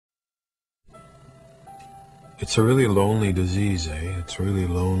It's a really lonely disease, eh? It's really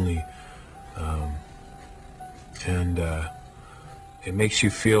lonely. Um, and it makes you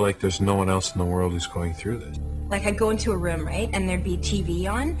feel like there's no one else in the world who's going through this. Like I'd go into a room, right, and there'd be TV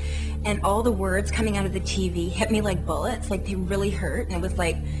on, and all the words coming out of the TV hit me like bullets, like they really hurt, and it was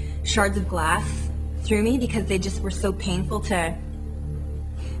like shards of glass through me because they just were so painful to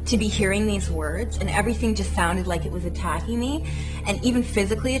be hearing these words, and everything just sounded like it was attacking me, and even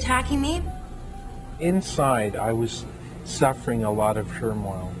physically attacking me. Inside, I was suffering a lot of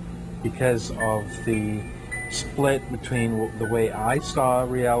turmoil because of the split between the way I saw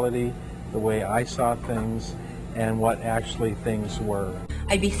reality, the way I saw things, and what actually things were.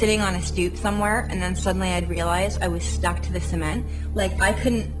 I'd be sitting on a stoop somewhere, and then suddenly I'd realize I was stuck to the cement. Like I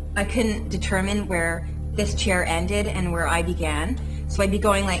couldn't determine where this chair ended and where I began. So I'd be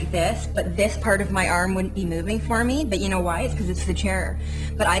going like this, but this part of my arm wouldn't be moving for me. But you know why? It's because it's the chair.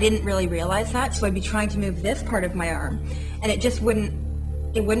 But I didn't really realize that, so I'd be trying to move this part of my arm, and it just wouldn't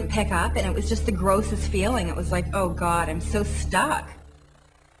pick up, and it was just the grossest feeling. It was like, oh God, I'm so stuck.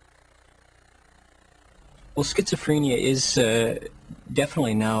 Well, schizophrenia is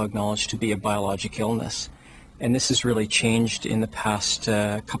definitely now acknowledged to be a biologic illness. And this has really changed in the past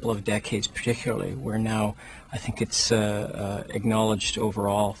couple of decades, particularly, where now I think it's acknowledged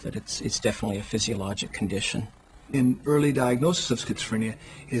overall that it's definitely a physiologic condition. In early diagnosis of schizophrenia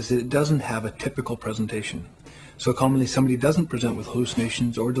is that it doesn't have a typical presentation. So commonly somebody doesn't present with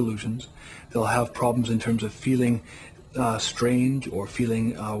hallucinations or delusions. They'll have problems in terms of feeling strange or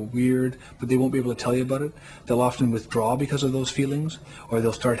feeling weird, but they won't be able to tell you about it. They'll often withdraw because of those feelings, or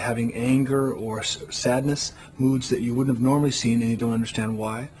they'll start having anger or sadness, moods that you wouldn't have normally seen and you don't understand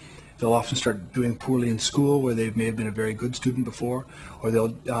why. They'll often start doing poorly in school where they may have been a very good student before, or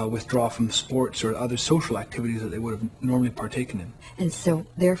they'll withdraw from sports or other social activities that they would have normally partaken in. And so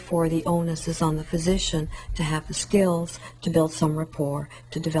therefore the onus is on the physician to have the skills to build some rapport,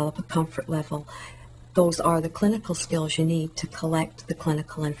 to develop a comfort level. Those are the clinical skills you need to collect the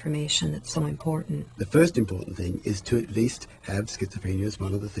clinical information that's so important. The first important thing is to at least have schizophrenia as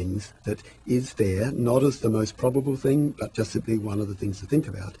one of the things that is there, not as the most probable thing, but just simply one of the things to think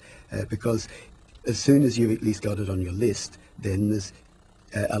about. Because as soon as you've at least got it on your list, then there's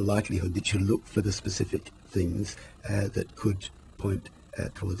a likelihood that you look for the specific things that could point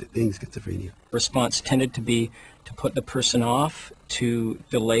towards it being schizophrenia. Response tended to be to put the person off, to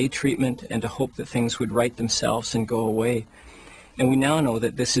delay treatment, and to hope that things would right themselves and go away. And we now know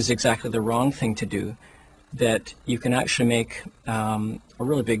that this is exactly the wrong thing to do, that you can actually make a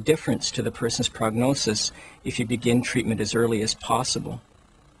really big difference to the person's prognosis if you begin treatment as early as possible.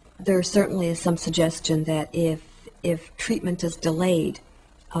 There certainly is some suggestion that if treatment is delayed,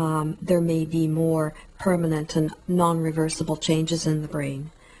 there may be more permanent and non-reversible changes in the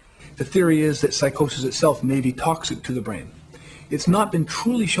brain. The theory is that psychosis itself may be toxic to the brain. It's not been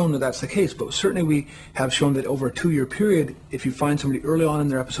truly shown that that's the case, but certainly we have shown that over a 2-year period, if you find somebody early on in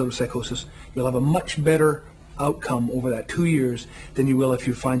their episode of psychosis, you'll have a much better outcome over that 2 years than you will if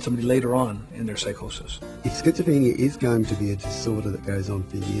you find somebody later on in their psychosis. If schizophrenia is going to be a disorder that goes on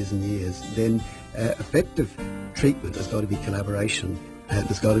for years and years, then effective treatment has got to be collaboration.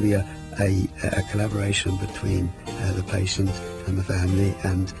 There's got to be a collaboration between the patient and the family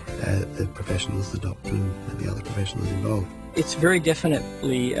and the professionals, the doctor and the other professionals involved. It's very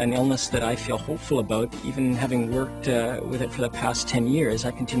definitely an illness that I feel hopeful about. Even having worked with it for the past 10 years,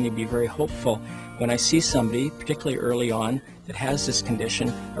 I continue to be very hopeful. When I see somebody, particularly early on, that has this condition,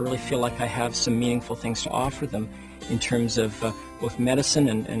 I really feel like I have some meaningful things to offer them in terms of both medicine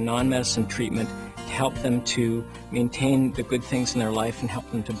and non-medicine treatment to help them to maintain the good things in their life and help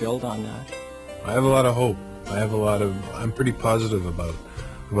them to build on that. I have a lot of hope. I'm pretty positive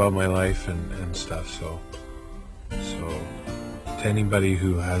about my life and stuff, so to anybody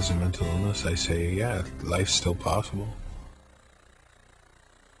who has a mental illness, I say, yeah, life's still possible.